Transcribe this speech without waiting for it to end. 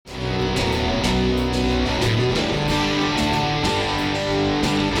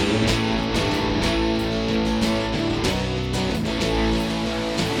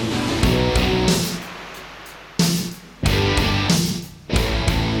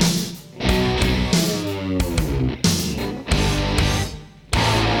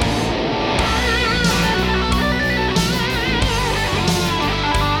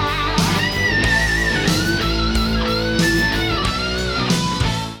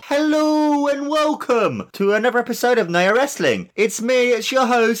Hello and welcome to another episode of Naya Wrestling. It's me, it's your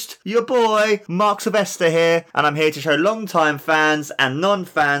host, your boy, Mark Sylvester here, and I'm here to show long-time fans and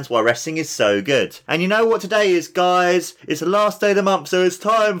non-fans why wrestling is so good. And you know what today is, guys? It's the last day of the month, so it's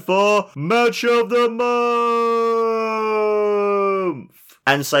time for Match of the Month!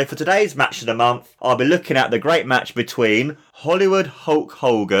 And so for today's Match of the Month, I'll be looking at the great match between Hollywood Hulk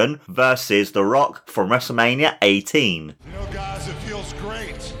Hogan versus The Rock from WrestleMania 18. You know, guys, it feels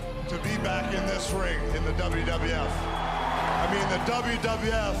great to be back in this ring in the WWF. I mean, the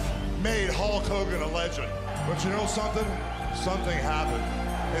WWF made Hulk Hogan a legend. But you know something? Something happened.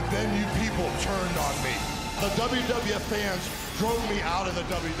 And then you people turned on me. The WWF fans drove me out of the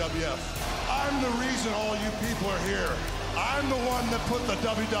WWF. I'm the reason all you people are here. I'm the one that put the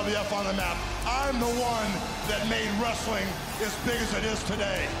WWF on the map. I'm the one that made wrestling as big as it is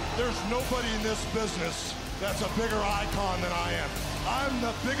today. There's nobody in this business that's a bigger icon than I am. I'm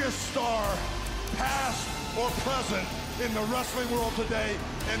the biggest star, past or present, in the wrestling world today,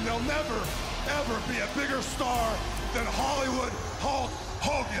 and there'll never, ever be a bigger star than Hollywood Hulk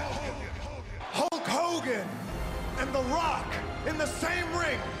Hogan. Hulk Hogan and The Rock in the same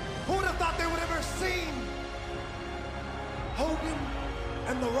ring. Who would have thought they would have ever seen Hogan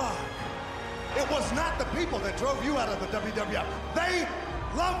and The Rock? It was not the people that drove you out of the WWF. They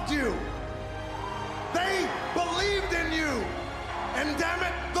loved you. They believed in you. And damn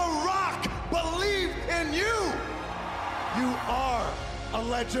it, The Rock believed in you. You are a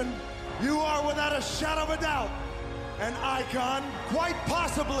legend. You are, without a shadow of a doubt, an icon, quite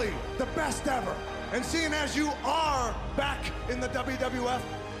possibly the best ever. And seeing as you are back in the WWF,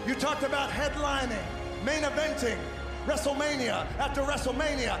 you talked about headlining, main eventing, WrestleMania after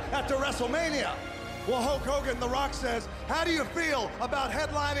WrestleMania after WrestleMania. Well, Hulk Hogan, The Rock says, how do you feel about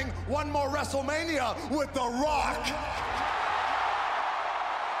headlining one more WrestleMania with The Rock?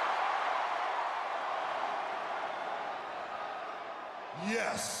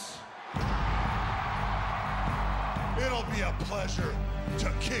 Yes. It'll be a pleasure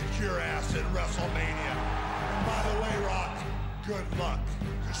to kick your ass at WrestleMania. And by the way, Rock, good luck,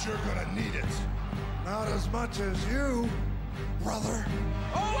 because you're gonna need it. Not as much as you, brother.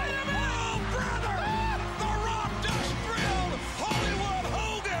 Oh, wait a minute! Oh, brother! The Rock just drilled Hollywood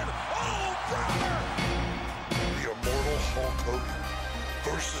Hogan! Oh, brother! The immortal Hulk Hogan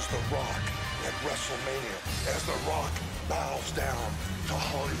versus The Rock at WrestleMania as The Rock bows down to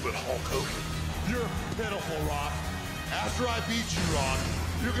Hollywood Hulk Hogan. You're pitiful, Rock. After I beat you, Rock,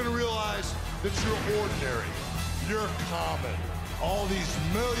 you're gonna realize that you're ordinary. You're common. All these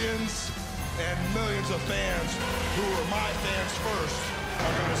millions and millions of fans who were my fans first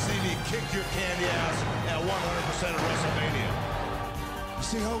are gonna see me kick your candy ass at 100% of WrestleMania. You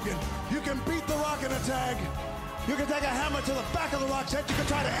see, Hogan, you can beat The Rock in a tag. You can take a hammer to the back of The Rock's head. You can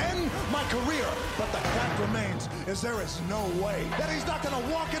try to end my career. But the fact remains is there is no way that he's not going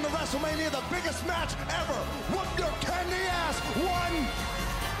to walk into WrestleMania, the biggest match ever. Whoop your candy ass. 1,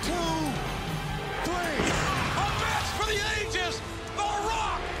 2, 3. A match for the ages! The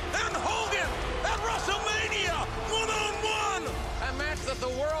Rock and Hogan at WrestleMania! One-on-one! A match that the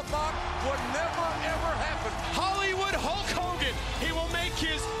world thought would never, ever happen. Hollywood Hulk Hogan. He will make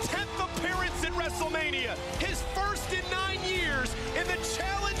his 10th appearance in WrestleMania. His first in 9 years. And the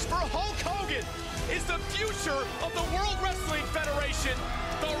challenge for Hulk Hogan is the future of the World Wrestling Federation,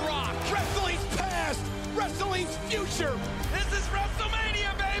 The Rock. Wrestling's past, wrestling's future. This is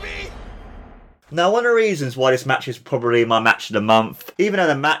WrestleMania, baby! Now, one of the reasons why this match is probably my match of the month, even though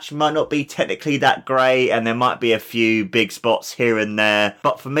the match might not be technically that great and there might be a few big spots here and there,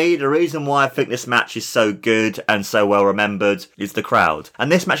 but for me, the reason why I think this match is so good and so well remembered is the crowd. And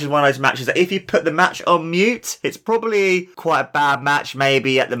this match is one of those matches that if you put the match on mute, it's probably quite a bad match,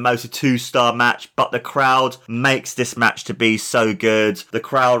 maybe at the most a 2-star match, but the crowd makes this match to be so good. The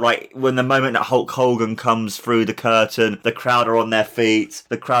crowd, like, when the moment that Hulk Hogan comes through the curtain, the crowd are on their feet,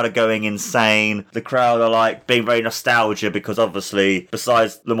 the crowd are going insane. The crowd are like being very nostalgic because obviously,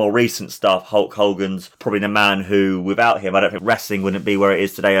 besides the more recent stuff, Hulk Hogan's probably the man who, without him, I don't think wrestling wouldn't be where it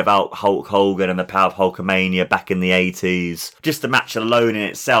is today without Hulk Hogan and the power of Hulkamania back in the 80s. Just the match alone in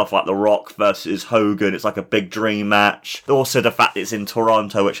itself, like The Rock versus Hogan, it's like a big dream match. Also the fact it's in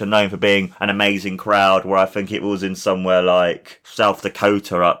Toronto, which are known for being an amazing crowd, where I think it was in somewhere like South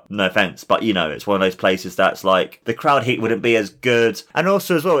Dakota, no offence, but you know, it's one of those places that's like, the crowd heat wouldn't be as good. And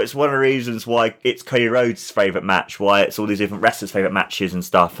also as well, it's one of the reasons why it's Cody Rhodes' favourite match, why it's all these different wrestlers' favourite matches and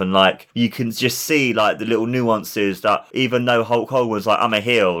stuff, and like you can just see like the little nuances that even though Hulk Hogan was like, I'm a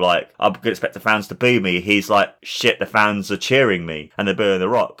heel, like I'm gonna expect the fans to boo me, he's like, shit, the fans are cheering me and they're booing The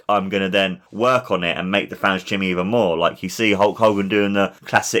Rock, I'm gonna then work on it and make the fans cheer me even more. Like you see Hulk Hogan doing the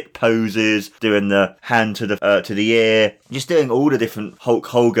classic poses, doing the hand to the ear, just doing all the different Hulk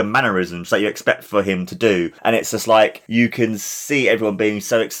Hogan mannerisms that you expect for him to do, and it's just like you can see everyone being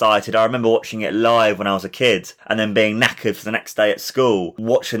so excited. I remember watching it live when I was a kid and then being knackered for the next day at school,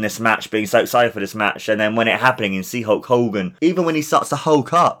 watching this match, being so excited for this match, and then when it happening and see Hulk Hogan, even when he starts to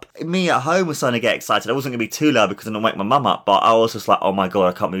Hulk up, me at home was starting to get excited. I wasn't going to be too loud because I didn't wake my mum up, but I was just like, oh my god,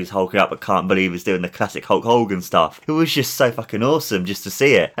 I can't believe he's hulking up, I can't believe he's doing the classic Hulk Hogan stuff. It was just so fucking awesome just to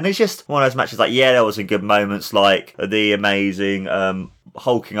see it, and it's just one of those matches like, yeah, there was some good moments like the amazing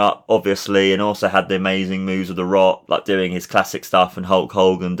hulking up, obviously, and also had the amazing moves of The Rock, like doing his classic stuff, and Hulk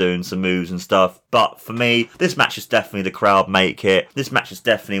Hogan doing some moves and stuff. But for me, this match is definitely the crowd make it. This match is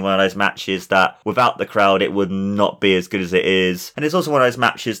definitely one of those matches that without the crowd it would not be as good as it is. And it's also one of those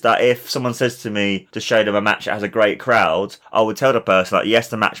matches that if someone says to me to show them a match that has a great crowd, I would tell the person like, yes,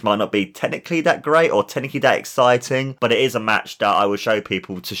 the match might not be technically that great or technically that exciting, but it is a match that I would show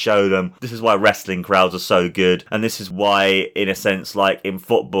people to show them this is why wrestling crowds are so good, and this is why, in a sense, like in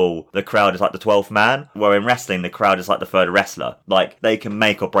football, the crowd is like the 12th man, where in wrestling, the crowd is like the third wrestler. Like, they can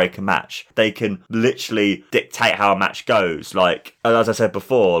make or break a match. They can literally dictate how a match goes. Like, as I said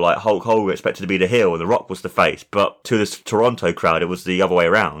before, like Hulk Hogan expected to be the heel and The Rock was the face, but to this Toronto crowd, it was the other way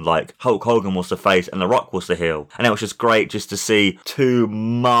around. Like, Hulk Hogan was the face and The Rock was the heel. And it was just great just to see two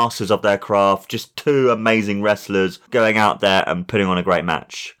masters of their craft, just two amazing wrestlers going out there and putting on a great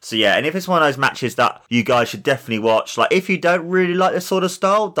match. So yeah, and if it's one of those matches that you guys should definitely watch, like if you don't really like this sort of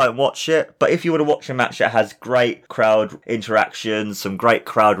style, don't watch it. But if you want to watch a match that has great crowd interactions, some great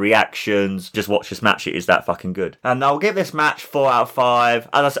crowd reactions, just watch this match. It is that fucking good. And I'll give this match 4 out of 5.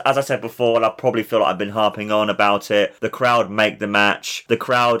 As I said before, and I probably feel like I've been harping on about it, the crowd make the match. The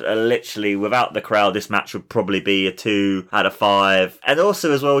crowd are literally, without the crowd, this match would probably be a 2 out of 5. And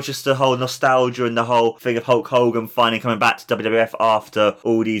also as well, just the whole nostalgia and the whole thing of Hulk Hogan finally coming back to WWF after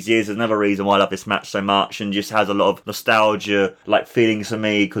all these years is another reason why I love this match so much, and just has a lot of nostalgia like feelings for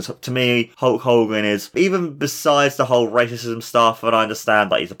me, because to me Hulk Hogan is, even besides the whole racism stuff, and I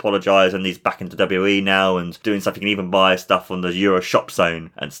understand that he's apologised and he's back into WWE now and doing stuff, you can even buy stuff on the Euro Shop Zone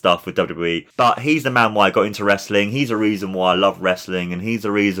and stuff with WWE, but he's the man why I got into wrestling. He's the reason why I love wrestling, and he's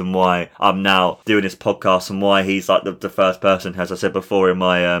the reason why I'm now doing this podcast, and why he's like the first person, as I said before in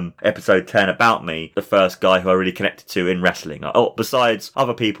my episode 10 about me, the first guy who I really connected to in wrestling. Oh, besides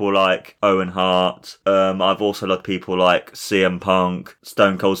other people like Owen Hart, I've also loved people like CM Punk,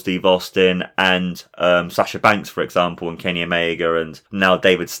 Stone Cold Steve Austin, and Sasha Banks, for example, and Kenny Omega, and now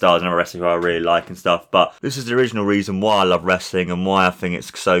David Starr's another wrestler who I really like and stuff. But this is the original reason why I love wrestling, and why I think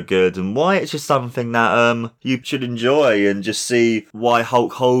it's so good, and why it's just something that you should enjoy, and just see why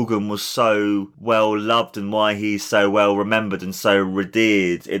Hulk Hogan was so well loved and why he's so well remembered and so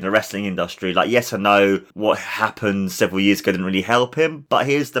revered in the wrestling industry. Like, yes, I know what happened several years ago didn't really help him, but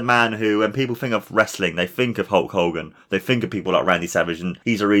here's the man who, when people think of wrestling, they think of Hulk Hogan, they think of people like Randy Savage, and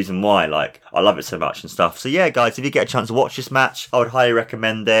he's a reason why, like, I love it so much and stuff. So yeah, guys, if you get a chance to watch this match, I would highly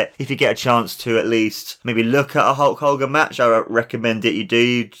recommend it. If you get a chance to at least maybe look at a Hulk Hogan match, I recommend it you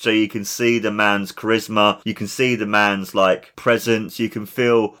do, so you can see the man's charisma, you can see the man's like presence, you can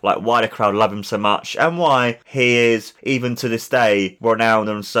feel like why the crowd love him so much, and why he is, even to this day, renowned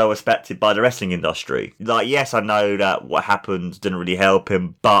and so respected by the wrestling industry. Like, yes, I know that what happened didn't really help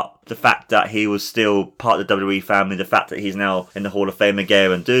him, but the fact that he was still part of the WWE family, the fact that he's now in the Hall of Fame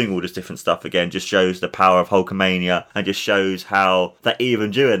again and doing all this different stuff again, just shows the power of Hulkamania, and just shows how that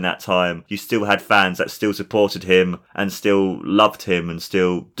even during that time you still had fans that still supported him and still loved him and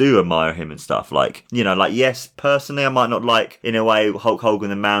still do admire him and stuff. Like, you know, like, yes, personally I might not like, in a way, Hulk Hogan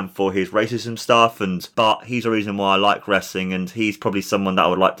the man for his racism stuff, but he's a reason why I like wrestling, and he's probably someone that I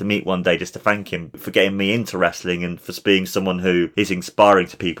would like to meet one day just to thank him for getting me into wrestling and for being someone who is inspiring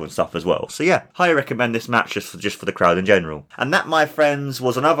to people and stuff as well. So yeah, highly recommend this match just for the crowd in general. And that, my friends,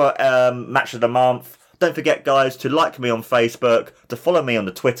 was another match of the month. Don't forget, guys, to like me on Facebook, to follow me on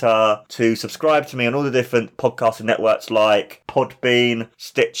the Twitter, to subscribe to me on all the different podcasting networks like Podbean,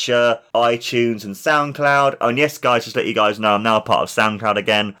 Stitcher, iTunes, and SoundCloud. Oh, and yes, guys, just let you guys know I'm now a part of SoundCloud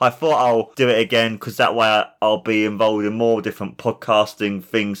again. I thought I'll do it again because that way I'll be involved in more different podcasting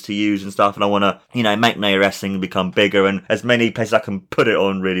things to use and stuff, and I want to, you know, make Nature Wrestling become bigger, and as many places I can put it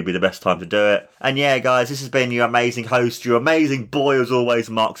on really be the best time to do it. And yeah, guys, this has been your amazing host, your amazing boy as always,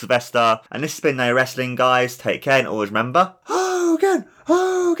 Mark Sylvester, and this has been Nature Wrestling, guys. Take care, and always remember, Hogan,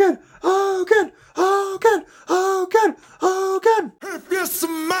 Hogan, Hogan, Hogan, Hogan, Hogan.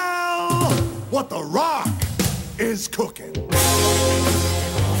 what The Rock is cooking.